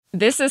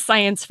This is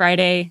Science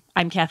Friday.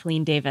 I'm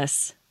Kathleen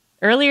Davis.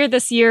 Earlier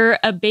this year,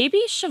 a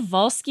baby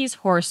Przewalski's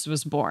horse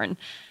was born.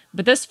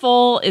 But this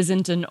foal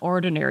isn't an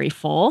ordinary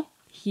foal.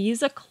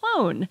 He's a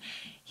clone.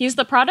 He's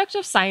the product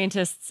of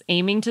scientists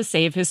aiming to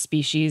save his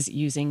species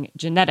using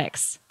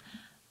genetics.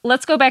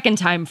 Let's go back in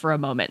time for a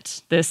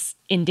moment. This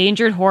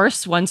endangered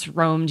horse once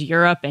roamed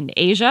Europe and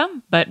Asia,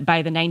 but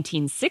by the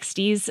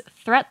 1960s,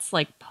 threats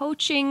like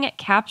poaching,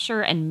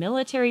 capture, and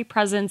military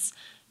presence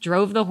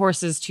drove the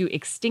horses to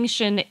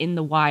extinction in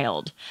the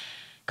wild.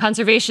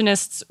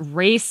 Conservationists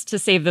raced to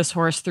save this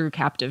horse through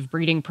captive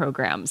breeding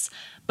programs.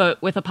 But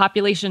with a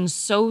population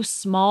so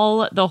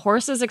small, the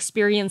horses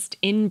experienced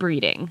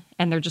inbreeding,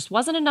 and there just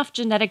wasn't enough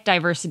genetic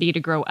diversity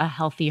to grow a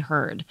healthy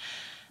herd.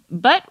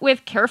 But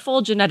with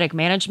careful genetic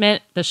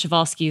management, the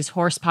Przewalski's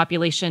horse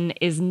population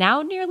is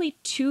now nearly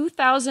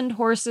 2,000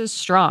 horses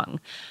strong.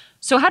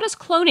 So how does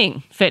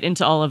cloning fit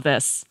into all of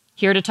this?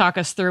 Here to talk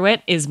us through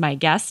it is my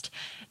guest,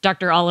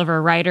 Dr.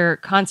 Oliver Ryder,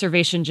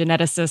 conservation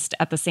geneticist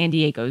at the San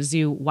Diego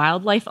Zoo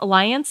Wildlife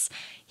Alliance.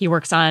 He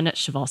works on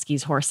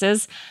Przewalski's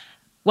horses.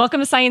 Welcome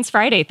to Science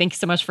Friday. Thank you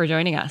so much for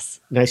joining us.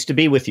 Nice to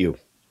be with you.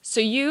 So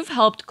you've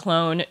helped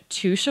clone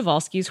 2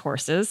 Przewalski's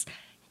horses.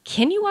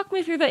 Can you walk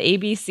me through the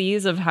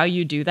ABCs of how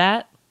you do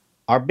that?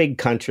 Our big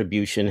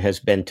contribution has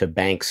been to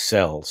bank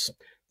cells.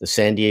 The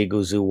San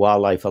Diego Zoo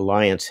Wildlife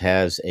Alliance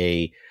has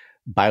a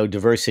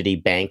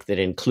biodiversity bank that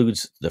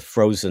includes the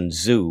frozen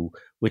zoo,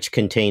 which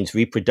contains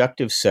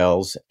reproductive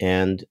cells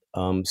and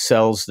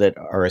cells that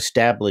are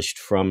established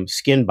from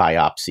skin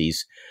biopsies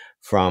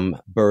from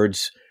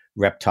birds,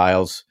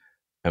 reptiles,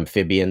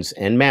 amphibians,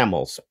 and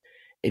mammals,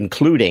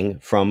 including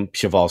from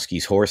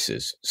Przewalski's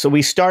horses. So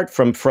we start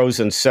from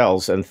frozen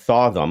cells and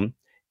thaw them,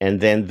 and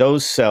then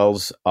those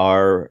cells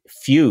are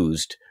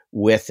fused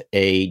with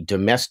a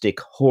domestic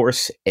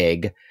horse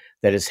egg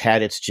that has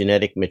had its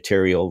genetic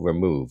material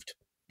removed.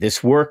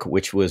 This work,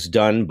 which was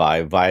done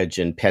by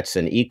Viagen Pets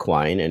and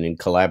Equine and in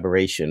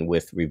collaboration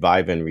with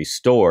Revive and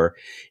Restore,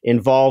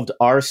 involved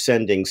our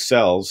sending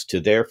cells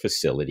to their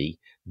facility,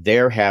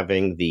 they're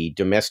having the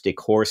domestic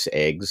horse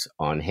eggs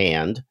on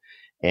hand,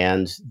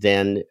 and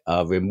then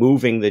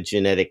removing the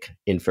genetic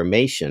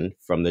information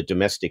from the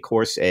domestic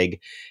horse egg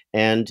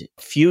and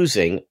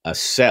fusing a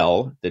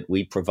cell that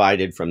we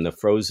provided from the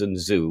frozen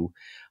zoo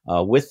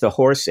with the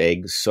horse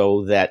egg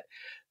so that,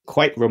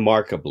 quite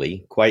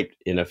remarkably, quite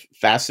in a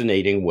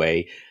fascinating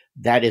way,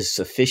 that is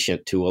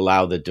sufficient to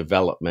allow the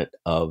development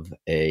of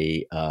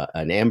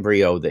an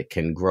embryo that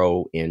can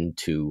grow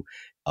into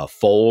a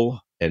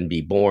foal and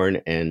be born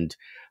and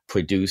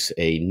produce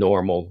a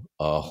normal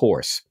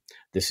horse.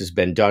 This has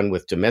been done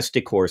with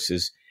domestic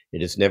horses.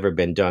 It has never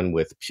been done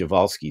with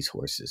Przewalski's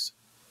horses.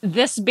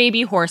 This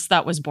baby horse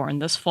that was born,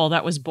 this foal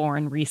that was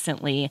born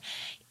recently,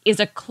 is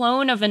a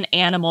clone of an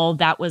animal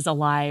that was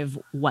alive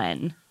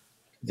when?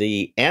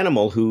 The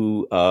animal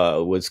who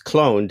was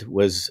cloned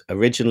was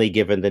originally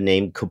given the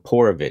name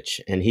Kuporovich,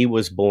 and he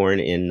was born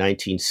in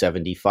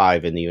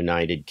 1975 in the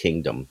United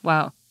Kingdom.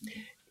 Wow.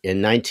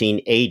 In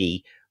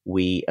 1980,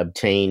 we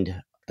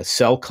obtained a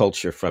cell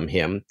culture from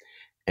him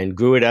and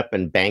grew it up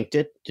and banked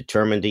it,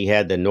 determined he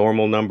had the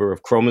normal number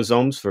of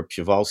chromosomes for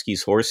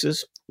Przewalski's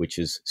horses, which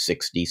is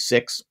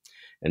 66.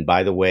 And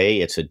by the way,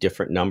 it's a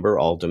different number.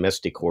 All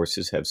domestic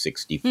horses have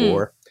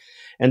 64.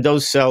 And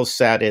those cells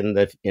sat in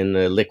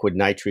the liquid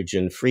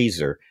nitrogen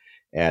freezer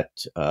at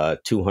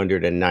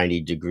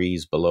 290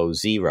 degrees below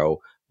zero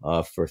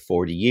for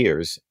 40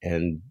 years,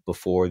 and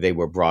before they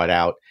were brought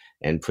out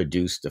and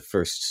produced the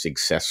first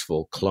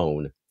successful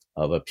clone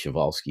of a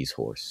Przewalski's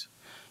horse.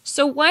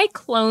 So why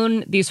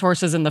clone these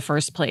horses in the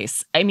first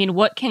place? I mean,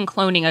 what can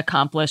cloning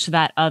accomplish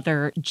that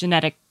other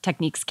genetic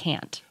techniques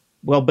can't?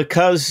 Well,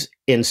 because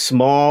in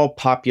small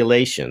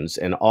populations,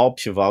 and all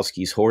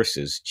Przewalski's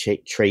horses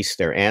trace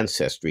their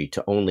ancestry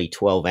to only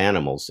 12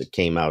 animals that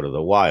came out of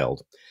the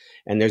wild.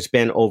 And there's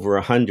been over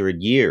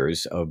 100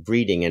 years of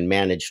breeding in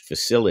managed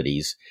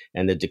facilities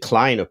and the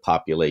decline of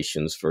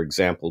populations, for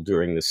example,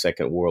 during the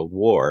Second World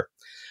War.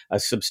 A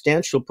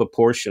substantial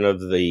proportion of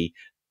the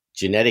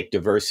genetic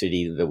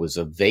diversity that was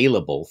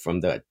available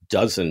from the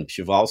dozen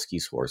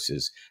Przewalski's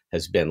horses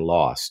has been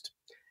lost.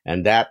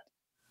 And that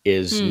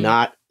is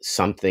not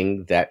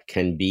something that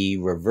can be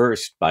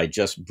reversed by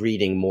just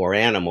breeding more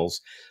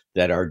animals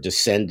that are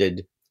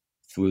descended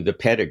through the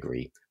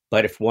pedigree.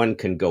 But if one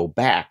can go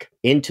back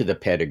into the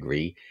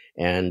pedigree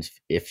and,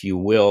 if you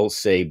will,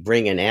 say,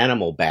 bring an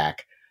animal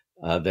back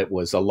that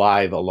was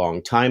alive a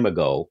long time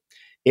ago,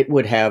 it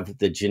would have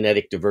the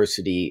genetic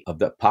diversity of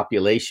the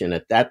population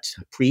at that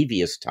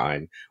previous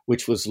time,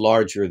 which was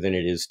larger than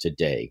it is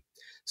today.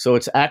 So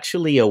it's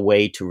actually a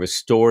way to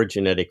restore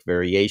genetic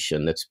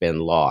variation that's been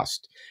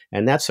lost.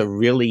 And that's a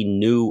really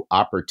new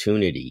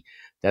opportunity.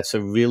 That's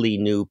a really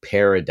new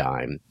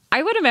paradigm.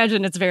 I would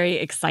imagine it's very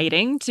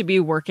exciting to be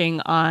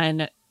working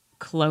on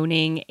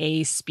cloning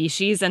a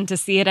species and to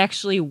see it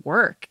actually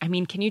work. I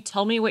mean, can you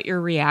tell me what your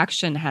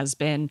reaction has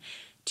been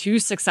to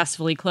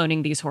successfully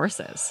cloning these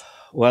horses?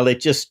 Well,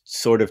 it just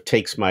sort of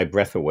takes my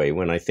breath away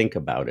when I think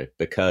about it,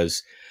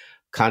 because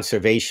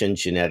conservation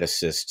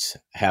geneticists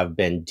have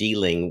been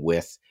dealing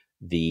with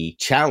the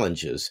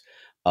challenges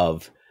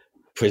of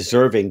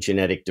preserving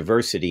genetic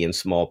diversity in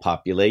small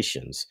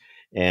populations.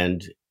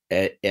 And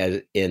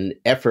in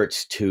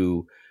efforts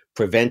to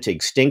prevent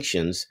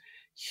extinctions,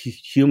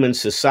 human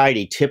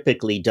society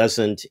typically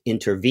doesn't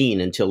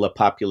intervene until the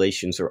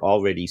populations are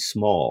already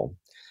small.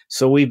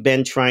 So we've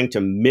been trying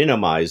to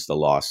minimize the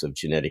loss of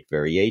genetic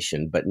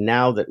variation, but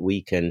now that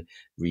we can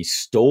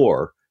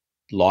restore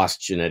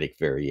lost genetic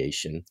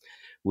variation,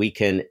 we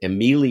can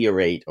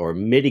ameliorate or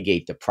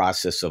mitigate the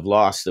process of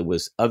loss that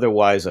was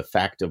otherwise a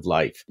fact of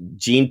life.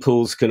 Gene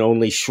pools can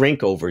only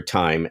shrink over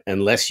time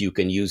unless you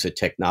can use a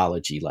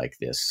technology like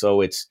this.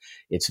 So it's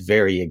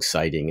very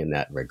exciting in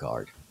that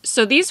regard.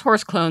 So these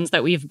horse clones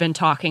that we've been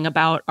talking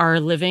about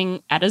are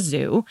living at a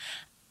zoo.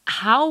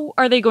 How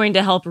are they going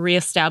to help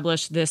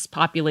reestablish this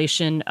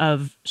population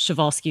of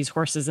Przewalski's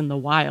horses in the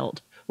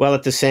wild? Well,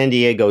 at the San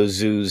Diego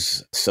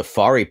Zoo's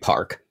safari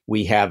park,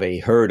 we have a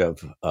herd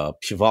of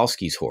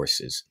Przewalski's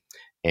horses,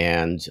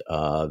 and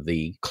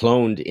the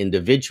cloned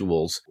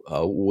individuals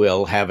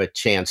will have a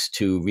chance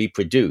to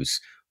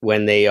reproduce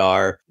when they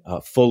are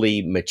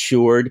fully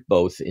matured,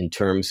 both in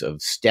terms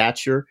of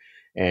stature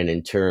and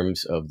in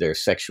terms of their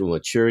sexual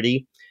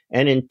maturity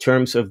and in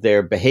terms of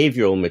their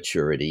behavioral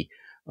maturity.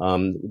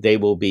 They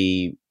will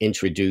be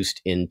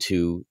introduced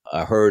into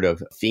a herd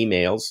of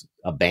females,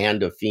 a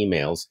band of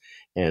females,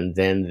 and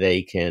then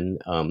they can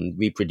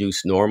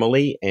reproduce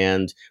normally.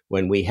 And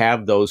when we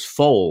have those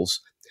foals,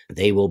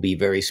 they will be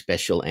very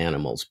special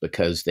animals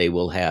because they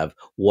will have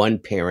one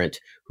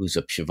parent who's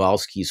a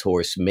Przewalski's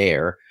horse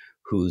mare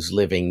who's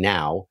living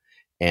now,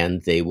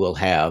 and they will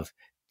have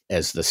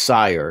as the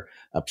sire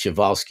a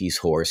Przewalski's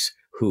horse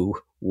who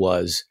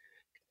was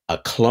a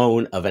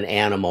clone of an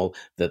animal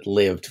that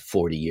lived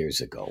 40 years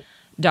ago.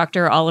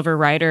 Dr. Oliver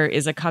Ryder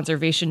is a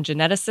conservation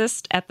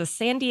geneticist at the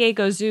San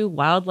Diego Zoo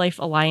Wildlife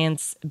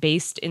Alliance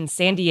based in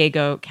San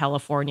Diego,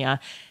 California.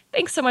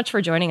 Thanks so much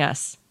for joining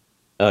us.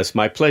 It's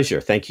my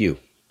pleasure. Thank you.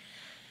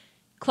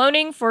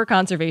 Cloning for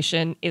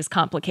conservation is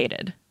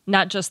complicated.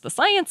 Not just the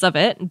science of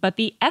it, but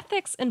the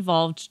ethics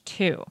involved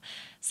too.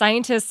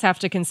 Scientists have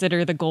to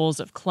consider the goals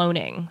of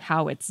cloning,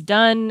 how it's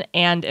done,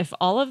 and if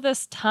all of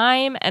this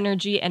time,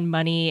 energy, and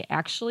money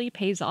actually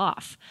pays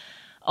off.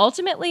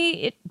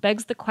 Ultimately, it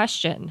begs the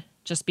question,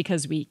 just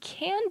because we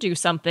can do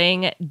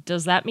something,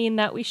 does that mean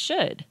that we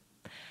should?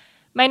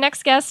 My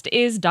next guest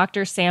is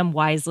Dr. Sam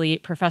Wisely,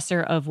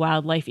 professor of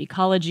wildlife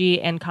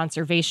ecology and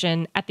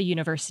conservation at the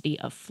University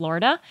of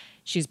Florida.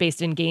 She's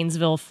based in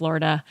Gainesville,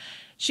 Florida.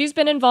 She's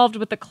been involved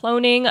with the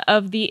cloning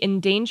of the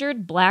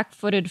endangered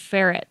black-footed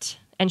ferret.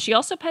 And she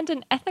also penned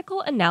an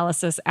ethical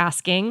analysis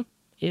asking,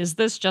 is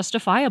this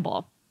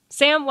justifiable?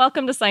 Sam,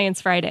 welcome to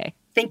Science Friday.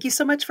 Thank you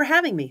so much for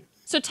having me.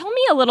 So tell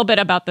me a little bit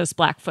about this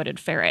black-footed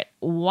ferret.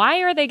 Why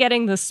are they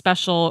getting this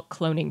special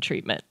cloning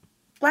treatment?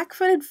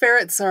 Black-footed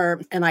ferrets are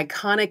an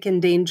iconic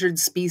endangered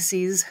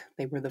species.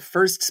 They were the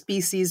first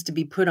species to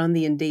be put on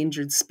the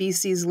endangered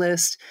species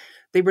list.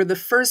 They were the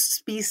first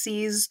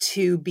species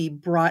to be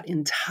brought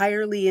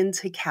entirely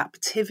into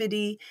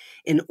captivity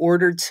in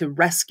order to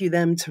rescue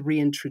them, to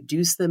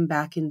reintroduce them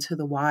back into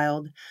the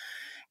wild.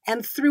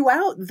 And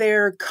throughout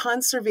their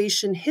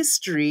conservation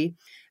history,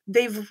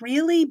 they've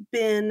really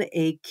been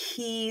a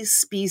key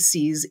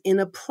species in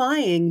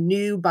applying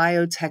new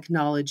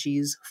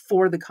biotechnologies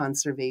for the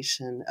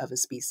conservation of a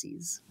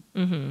species.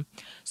 Mm-hmm.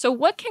 So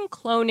what can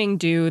cloning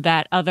do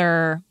that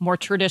other, more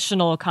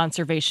traditional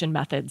conservation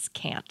methods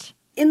can't?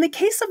 In the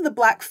case of the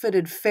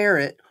black-footed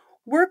ferret,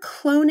 we're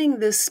cloning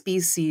this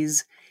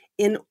species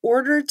in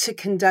order to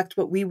conduct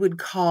what we would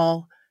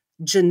call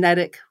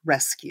genetic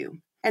rescue.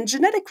 And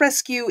genetic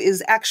rescue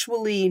is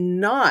actually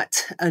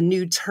not a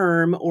new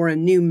term or a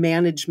new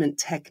management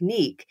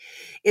technique.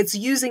 It's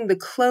using the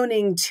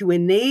cloning to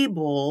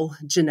enable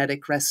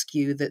genetic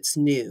rescue that's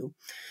new.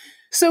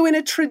 So in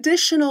a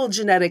traditional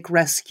genetic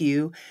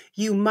rescue,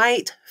 you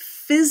might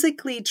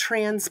physically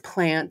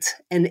transplant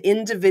an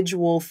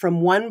individual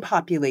from one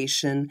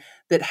population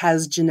that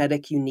has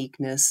genetic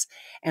uniqueness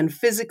and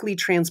physically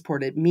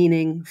transport it,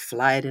 meaning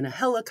fly it in a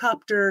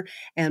helicopter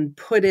and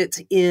put it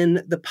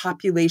in the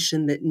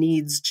population that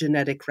needs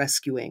genetic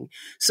rescuing.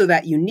 So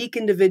that unique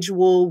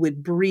individual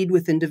would breed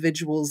with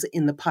individuals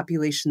in the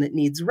population that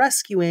needs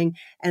rescuing,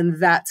 and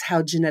that's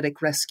how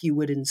genetic rescue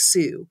would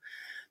ensue.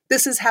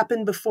 This has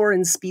happened before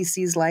in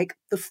species like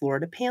the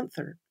Florida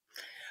panther.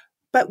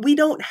 But we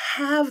don't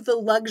have the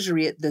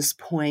luxury at this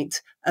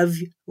point of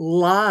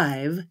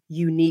live,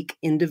 unique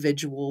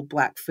individual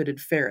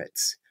black-footed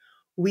ferrets.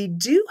 We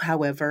do,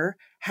 however,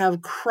 have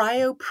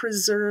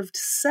cryopreserved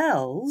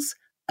cells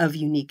of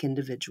unique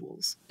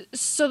individuals.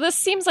 So this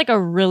seems like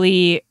a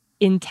really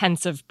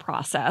intensive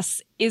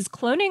process. Is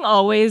cloning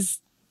always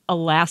a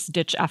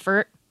last-ditch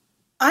effort?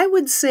 I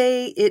would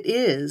say it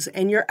is,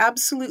 and you're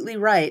absolutely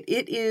right.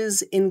 It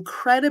is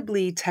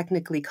incredibly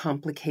technically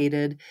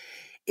complicated.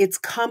 It's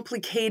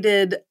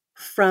complicated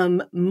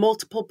from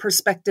multiple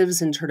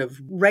perspectives in terms of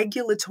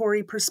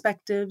regulatory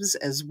perspectives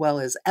as well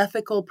as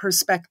ethical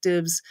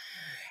perspectives.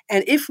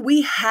 And if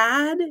we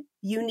had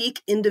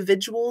unique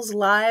individuals,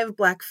 live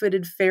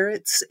black-footed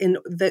ferrets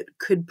that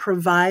could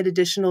provide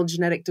additional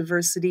genetic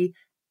diversity,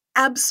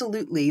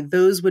 absolutely,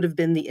 those would have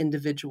been the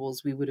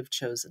individuals we would have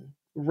chosen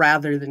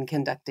rather than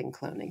conducting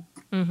cloning.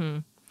 Mm-hmm.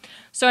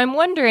 So I'm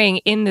wondering,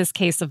 in this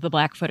case of the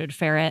black-footed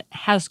ferret,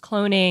 has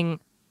cloning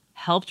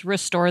helped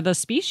restore the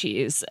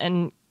species?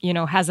 And,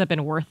 has it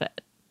been worth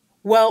it?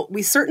 Well,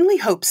 we certainly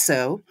hope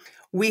so.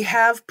 We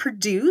have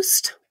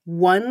produced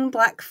one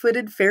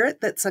black-footed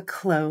ferret that's a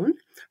clone.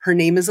 Her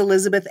name is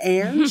Elizabeth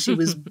Ann. She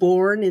was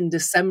born in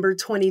December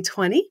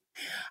 2020.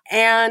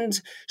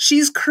 And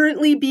she's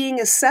currently being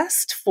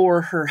assessed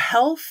for her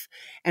health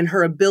and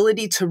her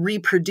ability to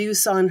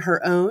reproduce on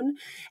her own.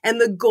 And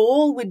the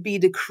goal would be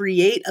to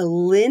create a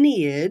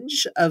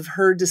lineage of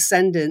her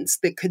descendants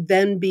that could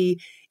then be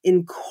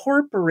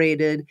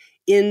incorporated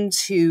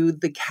into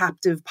the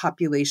captive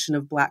population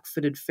of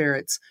black-footed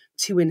ferrets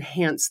to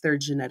enhance their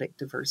genetic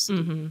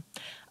diversity. Mm-hmm.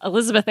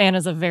 Elizabeth Ann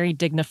is a very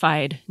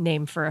dignified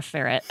name for a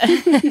ferret.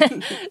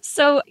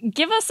 So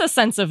give us a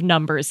sense of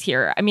numbers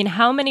here. I mean,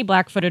 how many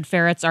black-footed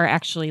ferrets are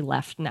actually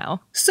left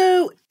now?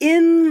 So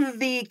in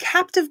the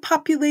captive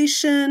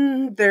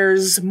population,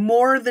 there's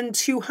more than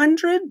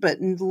 200,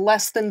 but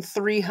less than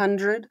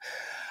 300.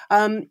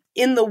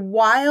 In the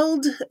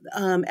wild,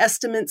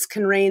 estimates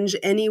can range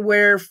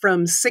anywhere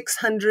from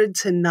 600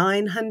 to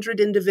 900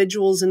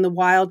 individuals in the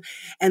wild,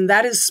 and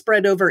that is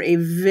spread over a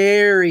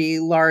very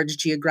large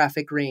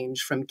geographic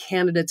range from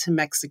Canada to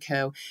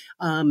Mexico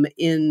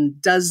in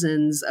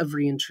dozens of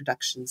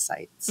reintroduction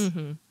sites.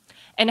 Mm-hmm.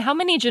 And how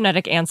many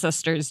genetic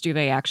ancestors do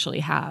they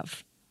actually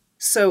have?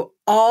 So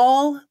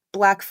all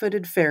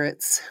black-footed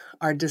ferrets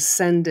are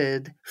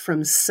descended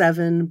from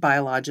 7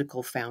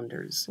 biological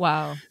founders.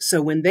 Wow.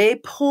 So when they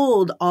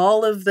pulled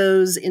all of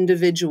those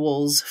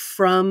individuals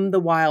from the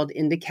wild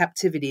into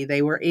captivity,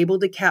 they were able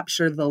to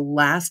capture the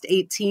last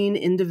 18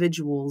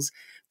 individuals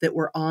that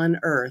were on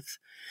Earth.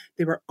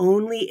 They were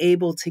only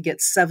able to get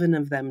 7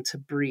 of them to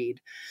breed.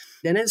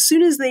 And as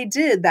soon as they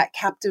did, that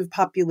captive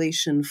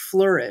population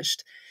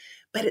flourished.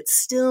 But it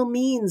still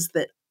means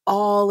that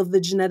all of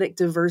the genetic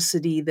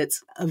diversity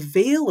that's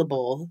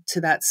available to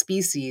that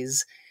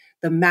species,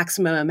 the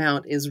maximum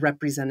amount is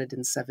represented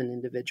in 7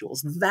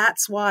 individuals.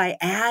 That's why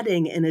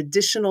adding an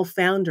additional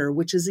founder,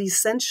 which is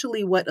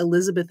essentially what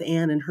Elizabeth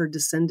Ann and her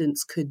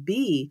descendants could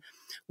be,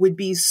 would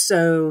be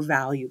so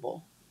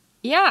valuable.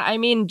 Yeah, I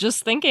mean,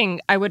 just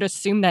thinking, I would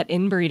assume that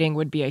inbreeding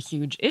would be a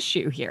huge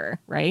issue here,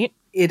 right?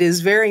 It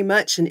is very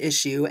much an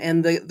issue,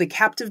 and the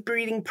captive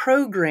breeding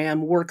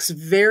program works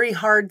very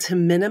hard to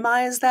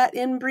minimize that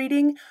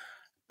inbreeding,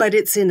 but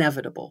it's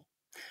inevitable.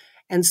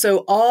 And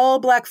so all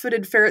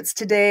black-footed ferrets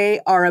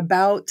today are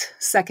about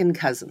second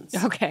cousins.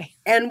 Okay.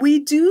 And we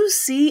do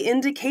see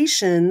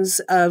indications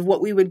of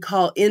what we would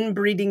call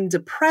inbreeding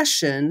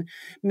depression,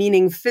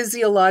 meaning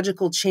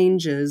physiological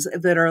changes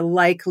that are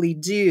likely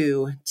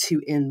due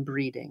to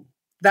inbreeding.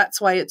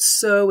 That's why it's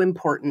so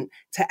important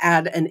to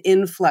add an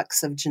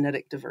influx of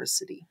genetic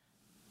diversity.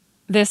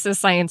 This is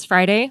Science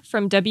Friday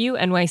from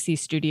WNYC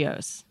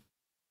Studios.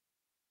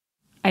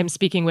 I'm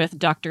speaking with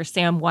Dr.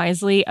 Sam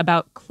Wisely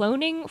about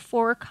cloning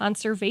for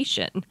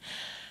conservation.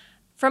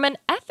 From an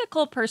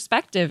ethical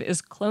perspective,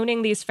 is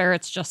cloning these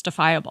ferrets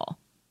justifiable?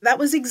 That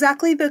was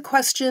exactly the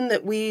question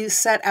that we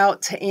set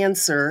out to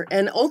answer.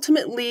 And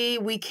ultimately,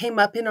 we came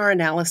up in our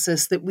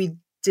analysis that we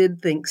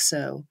did think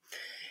so.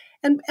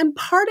 And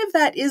part of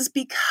that is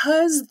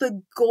because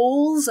the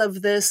goals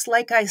of this,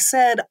 like I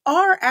said,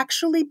 are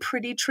actually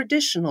pretty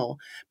traditional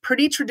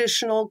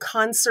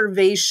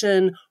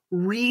conservation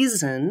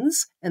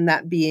reasons, and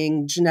that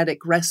being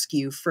genetic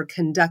rescue for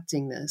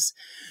conducting this.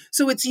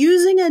 So it's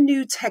using a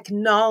new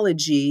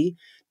technology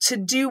to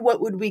do what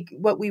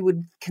we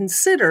would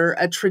consider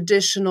a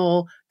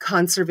traditional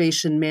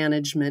conservation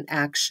management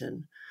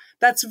action.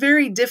 That's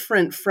very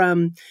different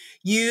from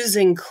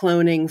using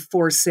cloning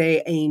for,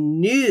 say, a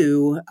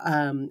new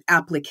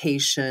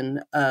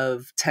application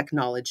of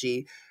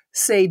technology,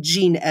 say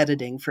gene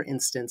editing, for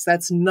instance.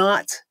 That's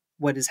not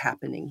what is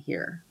happening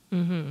here.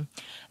 Mm-hmm.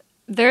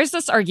 There's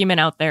this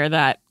argument out there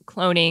that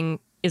cloning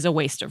is a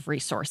waste of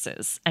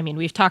resources. I mean,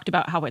 we've talked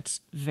about how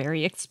it's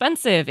very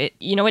expensive. It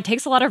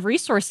takes a lot of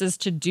resources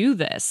to do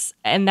this,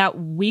 and that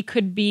we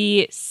could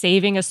be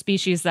saving a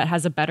species that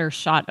has a better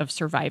shot of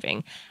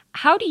surviving.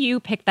 How do you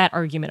pick that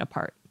argument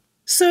apart?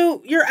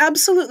 So you're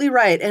absolutely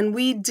right. And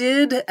we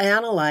did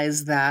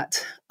analyze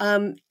that.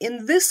 In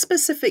this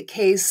specific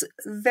case,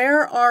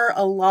 there are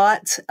a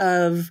lot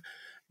of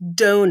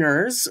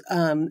donors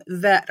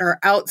that are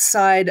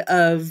outside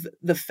of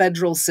the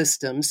federal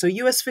system. So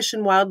U.S. Fish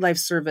and Wildlife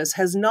Service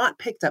has not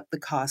picked up the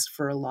cost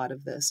for a lot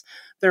of this.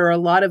 There are a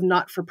lot of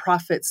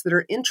not-for-profits that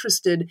are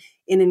interested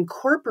in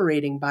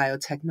incorporating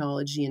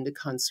biotechnology into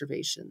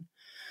conservation.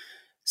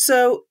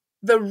 So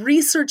the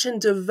research and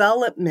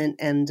development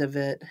end of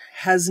it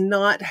has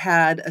not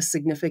had a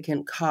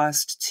significant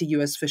cost to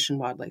U.S. Fish and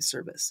Wildlife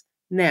Service.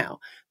 Now,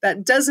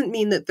 that doesn't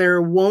mean that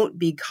there won't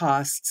be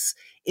costs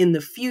in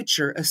the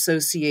future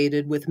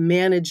associated with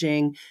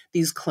managing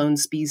these clone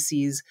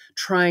species,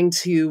 trying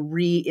to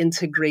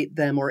reintegrate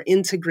them or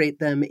integrate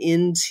them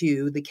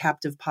into the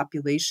captive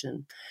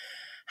population.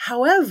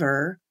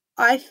 However,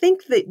 I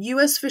think that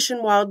U.S. Fish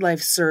and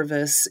Wildlife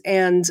Service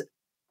and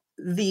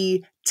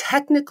the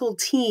technical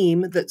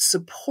team that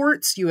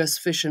supports U.S.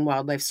 Fish and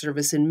Wildlife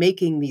Service in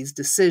making these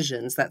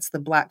decisions, that's the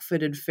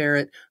Black-footed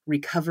ferret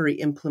recovery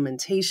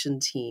implementation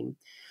team,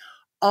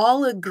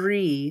 all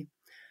agree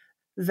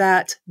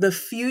that the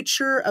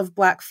future of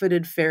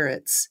black-footed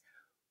ferrets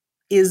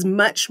is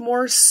much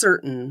more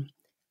certain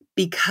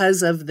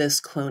because of this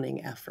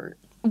cloning effort.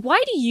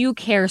 Why do you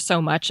care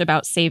so much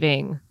about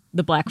saving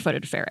the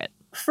black-footed ferret?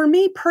 For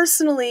me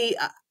personally,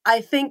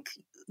 I think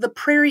the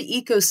prairie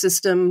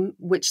ecosystem,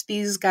 which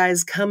these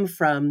guys come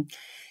from,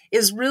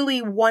 is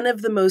really one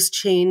of the most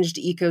changed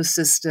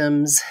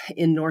ecosystems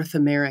in North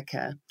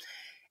America.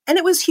 And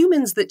it was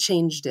humans that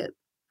changed it.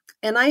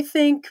 And I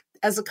think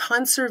as a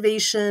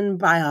conservation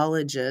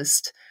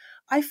biologist,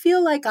 I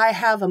feel like I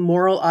have a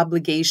moral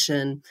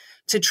obligation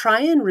to try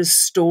and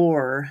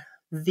restore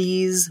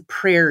these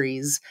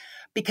prairies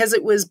because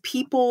it was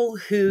people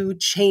who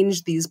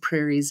changed these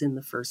prairies in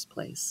the first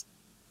place.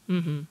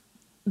 Mm-hmm.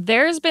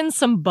 There's been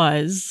some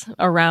buzz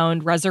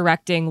around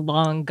resurrecting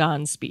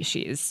long-gone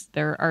species.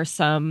 There are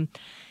some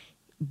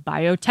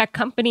biotech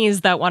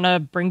companies that want to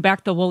bring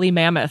back the woolly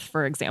mammoth,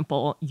 for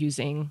example,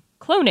 using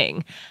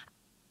cloning.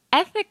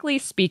 Ethically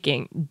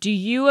speaking, do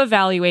you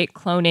evaluate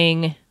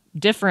cloning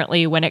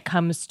differently when it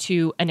comes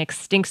to an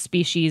extinct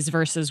species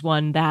versus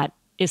one that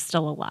is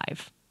still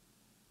alive?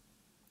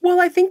 Well,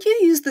 I think you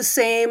use the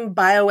same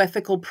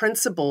bioethical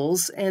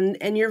principles,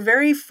 and your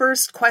very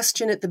first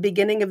question at the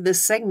beginning of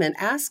this segment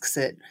asks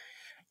it.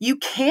 You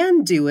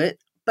can do it,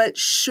 but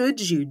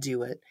should you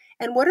do it?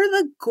 And what are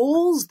the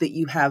goals that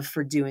you have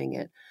for doing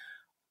it?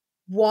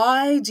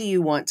 Why do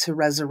you want to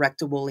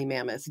resurrect a woolly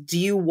mammoth? Do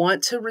you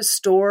want to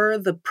restore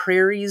the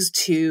prairies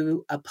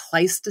to a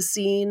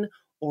Pleistocene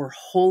or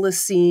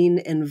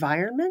Holocene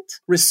environment,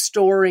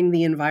 restoring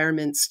the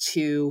environments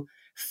to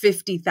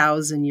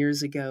 50,000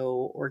 years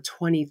ago or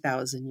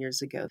 20,000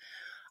 years ago?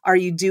 Are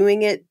you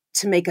doing it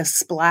to make a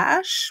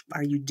splash?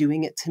 Are you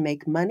doing it to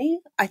make money?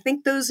 I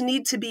think those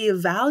need to be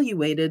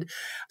evaluated.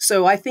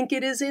 So I think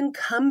it is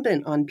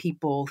incumbent on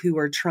people who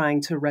are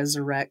trying to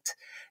resurrect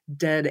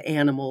dead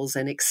animals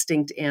and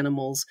extinct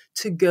animals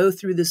to go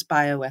through this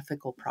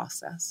bioethical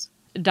process.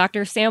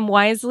 Dr. Sam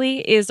Wisely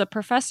is a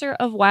professor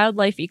of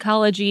wildlife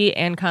ecology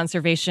and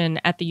conservation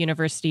at the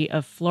University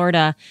of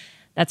Florida.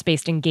 That's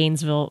based in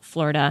Gainesville,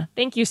 Florida.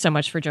 Thank you so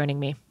much for joining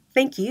me.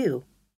 Thank you.